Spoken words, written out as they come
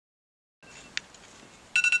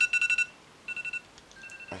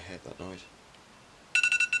hate that noise.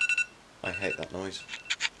 I hate that noise.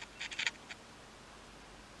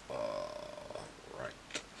 Right.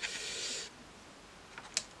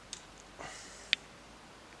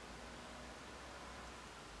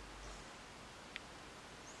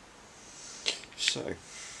 So,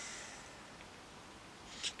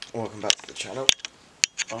 welcome back to the channel.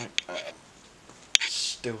 I am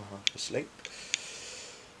still half asleep,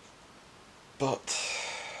 but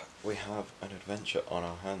we have an adventure on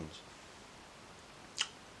our hands.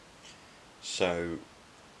 So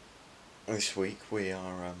this week we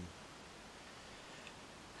are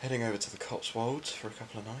heading over to the Cotswolds for a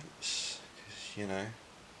couple of nights, because, you know,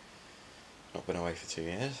 not been away for 2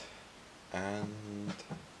 years, and,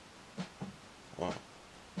 well,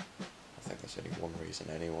 I think there's only one reason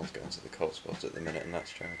anyone's going to the Cotswolds at the minute, and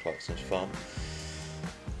that's Jeremy Clarkson's farm,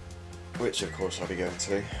 which of course I'll be going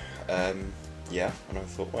to. Yeah, and I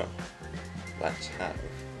thought, well, let's have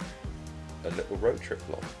a little road trip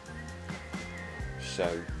vlog.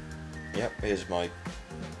 So, yep, here's my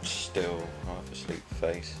still half asleep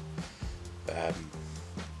face.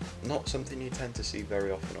 Not something you tend to see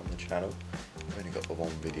very often on the channel. I've only got the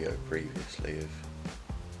one video previously of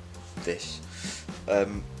this.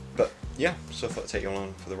 But yeah, so I thought I'd take you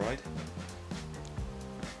along for the ride.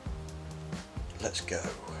 Let's go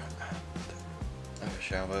and have a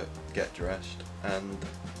shower, get dressed, and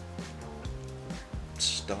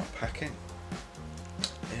start packing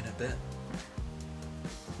in a bit.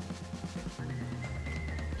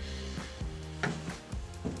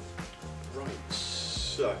 Right,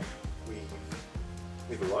 so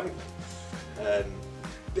we've arrived.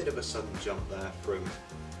 Bit of a sudden jump there from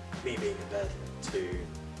me being in bed to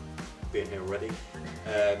being here already.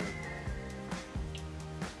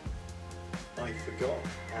 I forgot,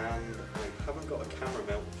 and I haven't got a camera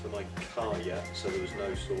mount for my car yet, so there was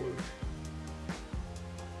no sort of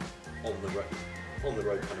on the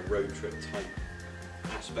road kind of road trip type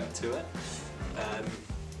aspect to it.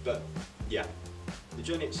 But yeah, the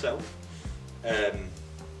journey itself,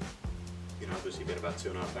 you know, obviously been about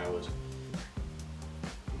 2.5 hours.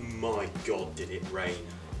 My God, did it rain!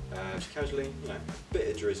 Just casually, you know, a bit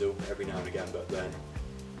of drizzle every now and again, but then,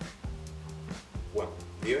 well,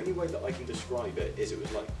 the only way that I can describe it is it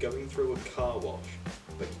was like going through a car wash,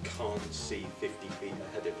 but you can't see 50 feet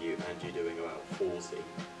ahead of you and you're doing about 40.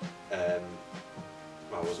 Well,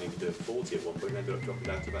 I wasn't even doing 40 at one point, I ended up dropping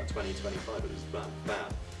down to about 20, 25, it was that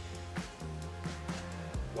bad.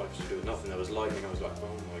 Well, I was doing nothing, there was lightning, I was like,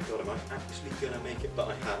 oh my God, am I actually going to make it? But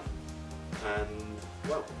I have, and,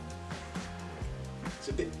 well, it's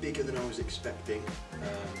a bit bigger than I was expecting.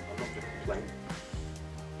 I'm not going to complain.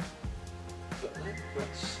 But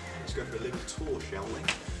let's go for a little tour, shall we?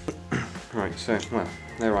 Right, so, well,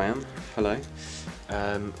 there I am. Hello.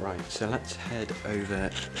 Right, so let's head over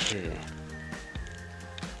here.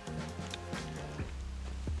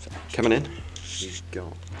 So, coming in, you've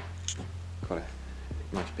got quite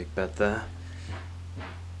a nice big bed there.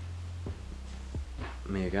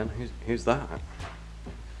 Me again. Who's that?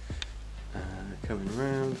 Coming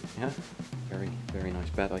round, yeah, very nice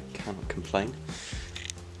bed, I cannot complain.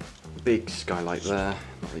 Big skylight there,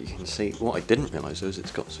 not that you can see. What I didn't realise was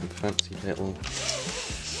it's got some fancy little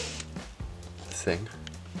thing.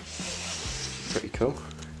 Pretty cool.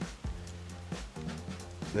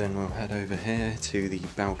 Then we'll head over here to the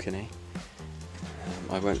balcony.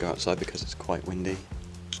 I won't go outside because it's quite windy.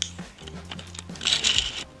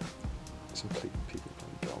 Some people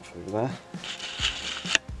playing golf over there.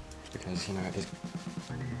 Because, you know, it is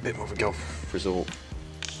a bit more of a golf resort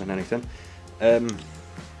than anything.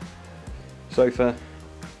 Sofa,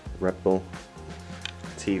 Red Bull,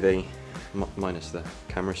 TV, minus the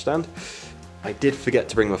camera stand. I did forget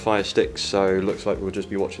to bring my fire sticks, so looks like we'll just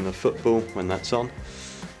be watching the football when that's on.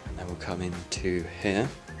 And then we'll come into here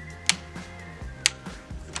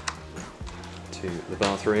to the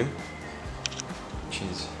bathroom, which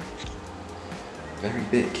is very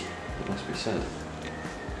big, it must be said.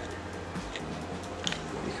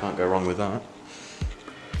 Can't go wrong with that.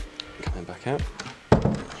 Coming back out.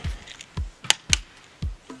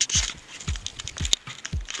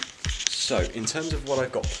 So, in terms of what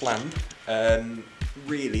I've got planned,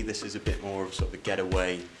 really this is a bit more of sort of a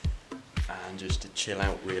getaway and just to chill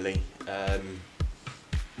out, really. I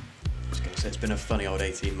was going to say it's been a funny old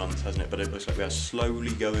 18 months, hasn't it? But it looks like we are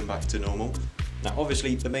slowly going back to normal. Now,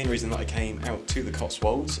 obviously, the main reason that I came out to the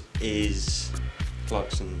Cotswolds is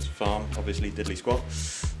Clarkson's farm, obviously, diddly squat.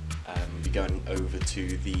 We'll be going over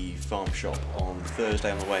to the farm shop on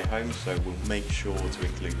Thursday on the way home, so we'll make sure to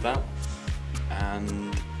include that.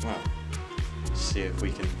 And, well, see if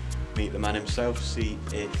we can meet the man himself, see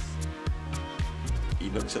if he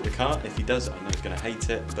looks at the car. If he does, I know he's going to hate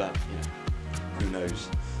it, but you know, who knows.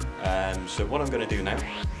 So what I'm going to do now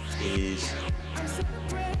is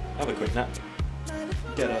have a quick nap,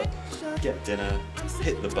 get up, get dinner,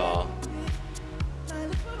 hit the bar.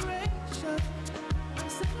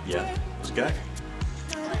 Yeah, let's go.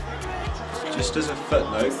 Just as a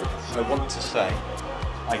footnote, I want to say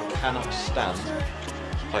I cannot stand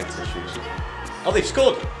height issues. Oh, they've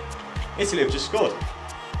scored! Italy have just scored.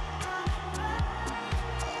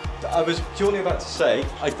 I was purely about to say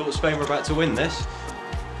I thought Spain were about to win this,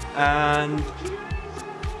 and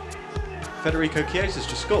Federico Chiesa's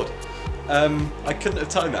just scored. I couldn't have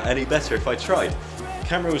timed that any better if I tried.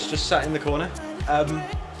 Camera was just sat in the corner.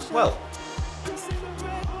 Well,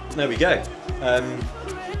 there we go.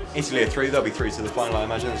 Italy are through, they'll be through to the final, I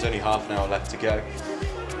imagine. There's only half an hour left to go.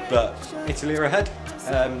 But Italy are ahead.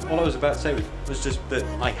 All I was about to say was just that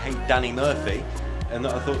I hate Danny Murphy, and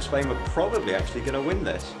that I thought Spain were probably actually going to win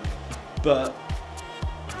this. But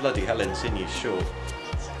bloody hell, Insigne's short.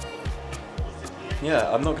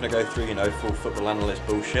 Yeah, I'm not going to go through, you know, full football analyst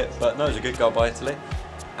bullshit, but no, it was a good goal by Italy.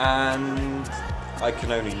 And I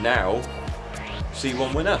can only now see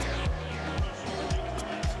one winner.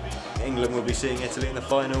 England will be seeing Italy in the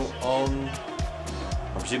final on,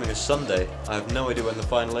 I'm presuming, a Sunday. I have no idea when the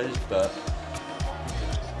final is, but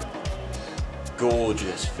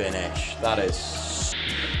gorgeous finish. That is.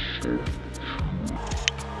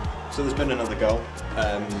 So there's been another goal.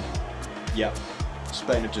 Yeah,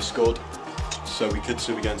 Spain have just scored, so we could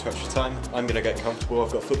still be going to extra time. I'm going to get comfortable.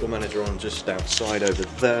 I've got Football Manager on just outside over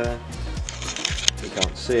there. You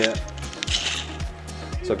can't see it.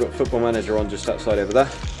 So I've got Football Manager on just outside over there.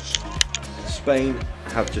 Spain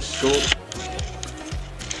have just scored.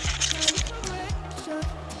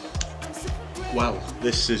 Wow,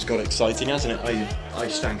 this has got exciting, hasn't it? I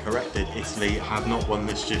stand corrected. Italy have not won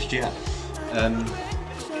this just yet.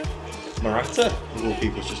 Morata, of all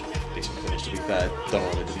people, just decent finish to be fair.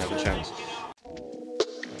 Donnarumma didn't have a chance.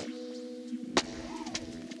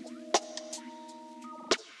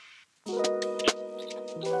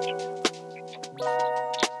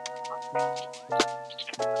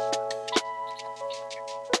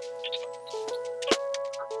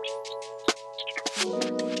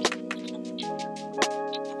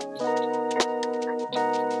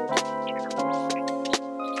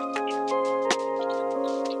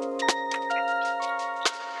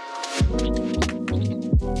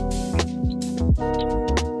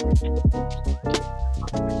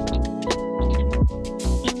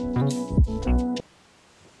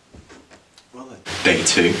 Day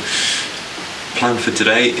 2. Plan for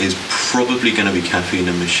today is probably going to be Caffeine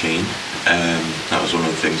and Machine. That was one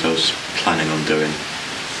of the things I was planning on doing,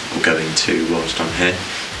 or going to, whilst I'm here.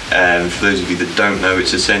 For those of you that don't know,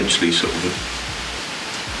 it's essentially sort of a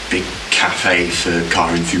big cafe for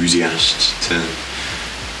car enthusiasts to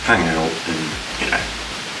hang out and, you know,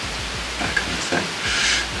 that kind of thing.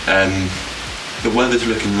 The weather's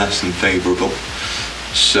looking less than favourable,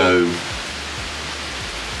 so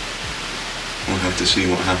we'll have to see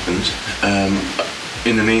what happens.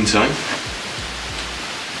 In the meantime,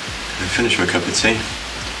 I finish my cup of tea,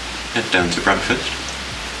 head down to breakfast.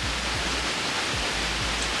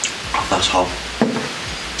 Oh, that's hot.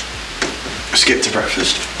 Skip to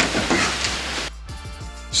breakfast.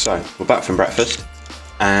 So, we're back from breakfast,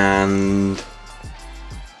 and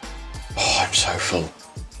oh, I'm so full.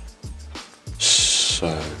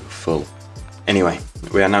 So full. Anyway,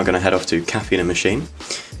 we are now going to head off to Caffeine and Machine.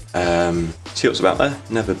 See what's about there.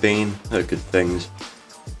 Never been, heard good things.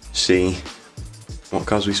 See what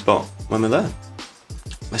cars we spot when we're there.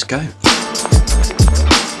 Let's go.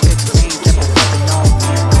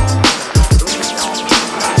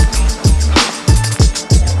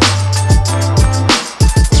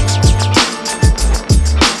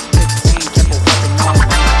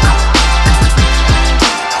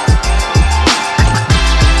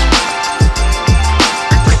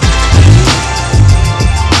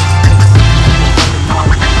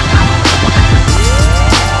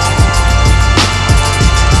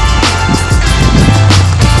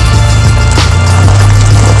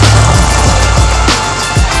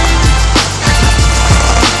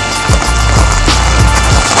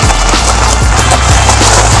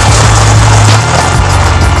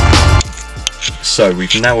 So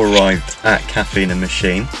we've now arrived at Caffeine and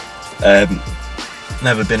Machine.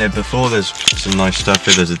 Never been here before. There's some nice stuff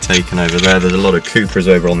here. There's a Taken over there. There's a lot of Cupras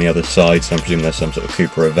over on the other side, so I'm presuming there's some sort of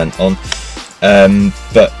Cupra event on.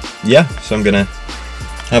 But yeah, so I'm gonna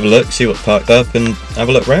have a look, see what's parked up, and have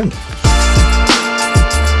a look round.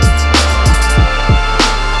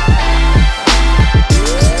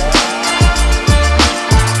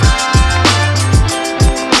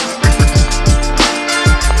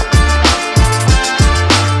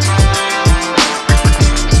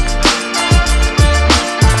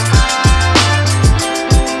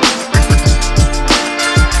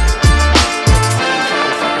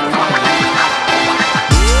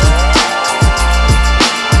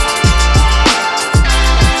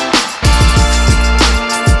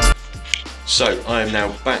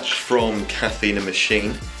 now back from Caffeine and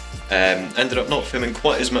Machine. Ended up not filming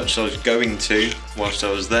quite as much as I was going to whilst I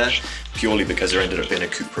was there, purely because there ended up being a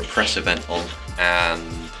Cupra press event on,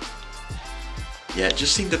 and yeah, it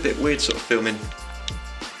just seemed a bit weird sort of filming.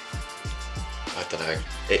 I don't know,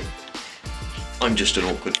 I'm just an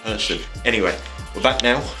awkward person. Anyway, we're back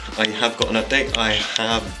now. I have got an update. I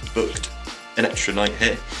have booked an extra night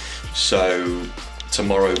here, so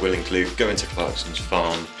tomorrow will include going to Clarkson's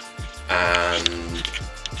farm and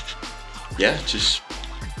yeah, just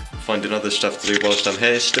finding other stuff to do whilst I'm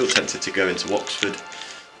here. Still tempted to go into Oxford,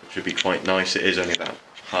 which would be quite nice. It is only about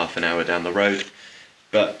half an hour down the road.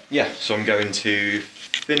 But yeah, so I'm going to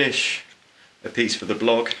finish a piece for the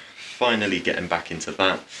blog, finally getting back into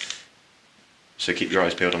that. So keep your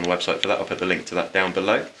eyes peeled on the website for that. I'll put the link to that down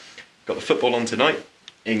below. Got the football on tonight.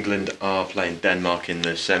 England are playing Denmark in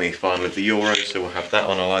the semi-final of the Euros, so we'll have that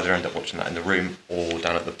on. I'll either end up watching that in the room or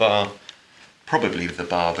down at the bar. Probably the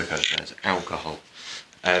bar because there's alcohol.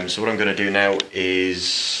 So what I'm going to do now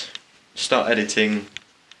is start editing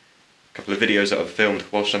a couple of videos that I've filmed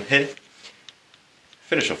whilst I'm here,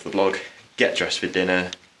 finish off the vlog, get dressed for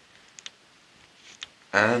dinner,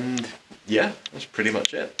 and yeah, that's pretty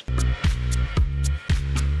much it.